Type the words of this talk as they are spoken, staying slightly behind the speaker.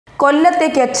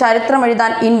കൊല്ലത്തേക്ക്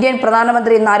ചരിത്രമെഴുതാൻ ഇന്ത്യൻ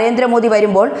പ്രധാനമന്ത്രി നരേന്ദ്രമോദി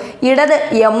വരുമ്പോൾ ഇടത്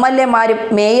എംഎൽഎമാരും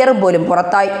മേയറും പോലും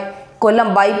പുറത്തായി. കൊല്ലം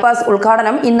ബൈപ്പാസ്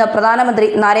ഉദ്ഘാടനം ഇന്ന് പ്രധാനമന്ത്രി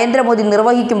നരേന്ദ്രമോദി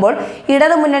നിർവഹിക്കുമ്പോൾ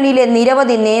ഇടതുമുന്നണിയിലെ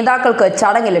നിരവധി നേതാക്കൾക്ക്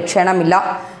ചടങ്ങിൽ ക്ഷണമില്ല.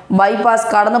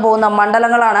 ബൈപ്പാസ് കടന്നുപോകുന്ന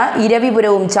മണ്ഡലങ്ങളാണ്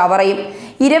ഇരവിപുരവും ചവറയും.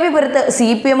 ഇരവിപുരത്ത്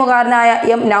CPMകാരനായ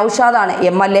എം നൌഷാദാണ്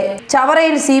MLA.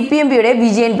 ചവറയിൽ CPMയുടെ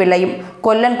വിജയൻ പിള്ളയും.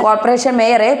 കൊല്ലം കോർപ്പറേഷൻ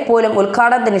മേയറെ പോലും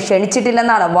ഉദ്ഘാടനത്തിന്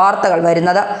ക്ഷണിച്ചിട്ടില്ലെന്നാണ് വാർത്തകൾ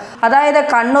വരുന്നത്. അതായത്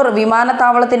കണ്ണൂർ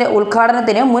വിമാനത്താവളത്തിന്റെ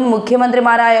ഉദ്ഘാടനത്തിന് മുൻ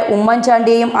മുഖ്യമന്ത്രിമാരായ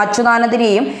ഉമ്മൻചാണ്ടിയെയും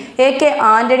അച്യുതാനന്ദനെയും AK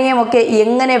ആന്റണിയെയും ഒക്കെ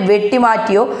എങ്ങനെ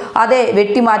വെട്ടിമാറ്റിയോ അതേ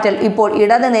വെട്ടിമാറ്റൽ ഇപ്പോൾ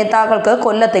ഇടത് നേതാക്കൾക്ക്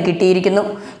കൊല്ലത്ത് കിട്ടിയിരിക്കുന്നു.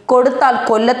 കൊടുത്താൽ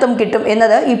കൊല്ലത്തും കിട്ടും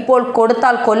എന്നത് ഇപ്പോൾ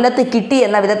കൊടുത്താൽ കൊല്ലത്ത് കിട്ടി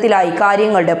എന്ന വിധത്തിലായി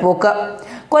കാര്യങ്ങളുടെ പോക്ക്.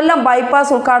 കൊല്ലം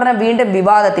ബൈപ്പാസ് ഉദ്ഘാടനം വീണ്ടും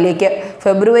വിവാദത്തിലേക്ക്.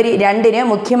 ഫെബ്രുവരി 2-ന്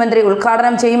മുഖ്യമന്ത്രി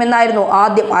ഉദ്ഘാടനം ചെയ്യുമെന്നായിരുന്നു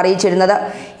ആദ്യം അറിയിച്ചിരുന്നത്.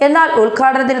 എന്നാൽ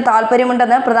ഉദ്ഘാടനത്തിന്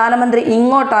താല്പര്യമുണ്ടെന്ന് പ്രധാനമന്ത്രി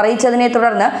ഇങ്ങോട്ട് അറിയിച്ചതിനെ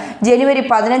തുടർന്ന് ജനുവരി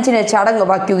 15-ന് ചടങ്ങ്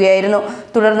വയ്ക്കുകയായിരുന്നു.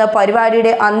 തുടർന്ന്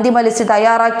പരിപാടിയുടെ അന്തിമ ലിസ്റ്റ്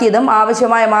തയ്യാറാക്കിയതും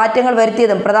ആവശ്യമായ മാറ്റങ്ങൾ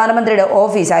വരുത്തിയതും പ്രധാനമന്ത്രിയുടെ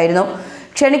ഓഫീസായിരുന്നു.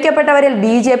 ക്ഷണിക്കപ്പെട്ടവരിൽ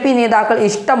BJP നേതാക്കൾ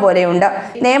ഇഷ്ടം പോലെയുണ്ട്.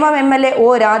 നേമം MLA O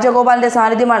രാജഗോപാലിന്റെ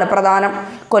സാന്നിധ്യമാണ് പ്രധാനം.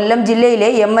 കൊല്ലം ജില്ലയിലെ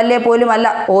MLA പോലുമല്ല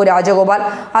O രാജഗോപാൽ.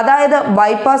 അതായത്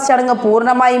ബൈപ്പാസ് ചടങ്ങ്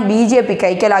പൂർണ്ണമായും BJP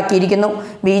കൈക്കലാക്കിയിരിക്കുന്നു.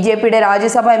 BJPയുടെ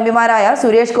രാജ്യസഭാ MPമാരായ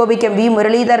സുരേഷ് ഗോപിക്കും V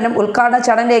മുരളീധരനും ഉദ്ഘാടന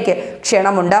ചടങ്ങിലേക്ക്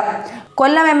ക്ഷണമുണ്ട്.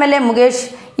 കൊല്ലം MLA Mukesh,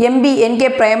 MP NK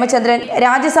Premachandran,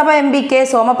 രാജ്യസഭാ MP K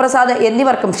സോമപ്രസാദ്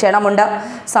എന്നിവർക്കും ക്ഷണമുണ്ട്.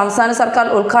 സംസ്ഥാന സർക്കാർ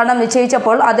ഉദ്ഘാടനം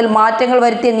നിശ്ചയിച്ചപ്പോൾ അതിൽ മാറ്റങ്ങൾ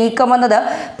വരുത്തിയ നീക്കം വന്നത്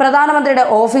പ്രധാനമന്ത്രിയുടെ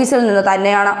ഓഫീസിൽ നിന്ന്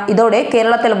തന്നെയാണ്. ഇതോടെ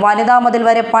കേരളത്തിൽ വനിതാ മതിൽ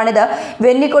വരെ പണിത്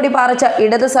വെന്നിക്കൊടി പാറിച്ച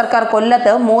ഇടത് സർക്കാർ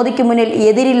കൊല്ലത്ത് മോദിക്ക് മുന്നിൽ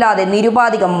എതിരില്ലാതെ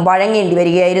നിരുപാധികം വഴങ്ങേണ്ടി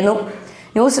വരികയായിരുന്നു.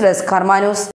 ന്യൂസ് ഡെസ്ക് കർമ്മ ന്യൂസ്.